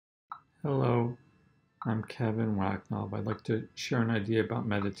Hello, I'm Kevin Wacknall. I'd like to share an idea about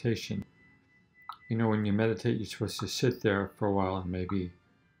meditation. You know, when you meditate, you're supposed to sit there for a while and maybe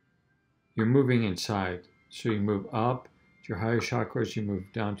you're moving inside. So you move up to your higher chakras, you move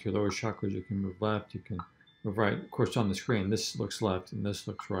down to your lower chakras, you can move left, you can move right. Of course, on the screen, this looks left and this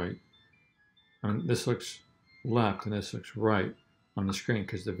looks right. This looks left and this looks right on the screen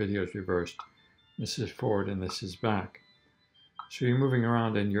because the video is reversed. This is forward and this is back. So you're moving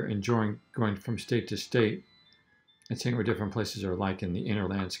around and you're enjoying going from state to state and seeing what different places are like in the inner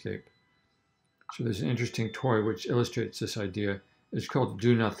landscape. So there's an interesting toy which illustrates this idea. It's called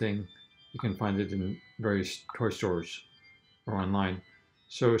Do Nothing. You can find it in various toy stores or online.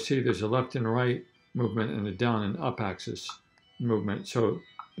 So see, there's a left and right movement and a down and up axis movement. So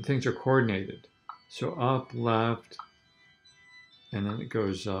the things are coordinated. So up, left, and then it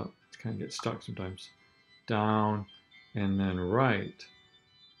goes up. It kind of gets stuck sometimes. Down, and then right.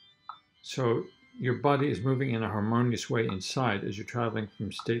 So your body is moving in a harmonious way inside as you're traveling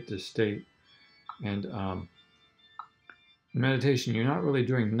from state to state. And in meditation, you're not really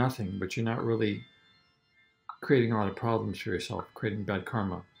doing nothing, but you're not really creating a lot of problems for yourself, creating bad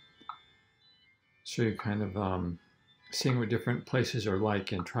karma. So you're kind of seeing what different places are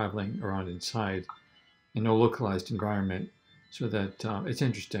like and traveling around inside in a localized environment so that it's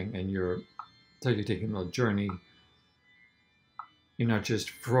interesting and it's like you're taking a little journey. You're not just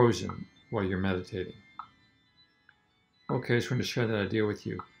frozen while you're meditating. Okay, I just wanted to share that idea with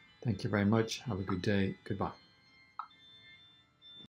you. Thank you very much. Have a good day. Goodbye.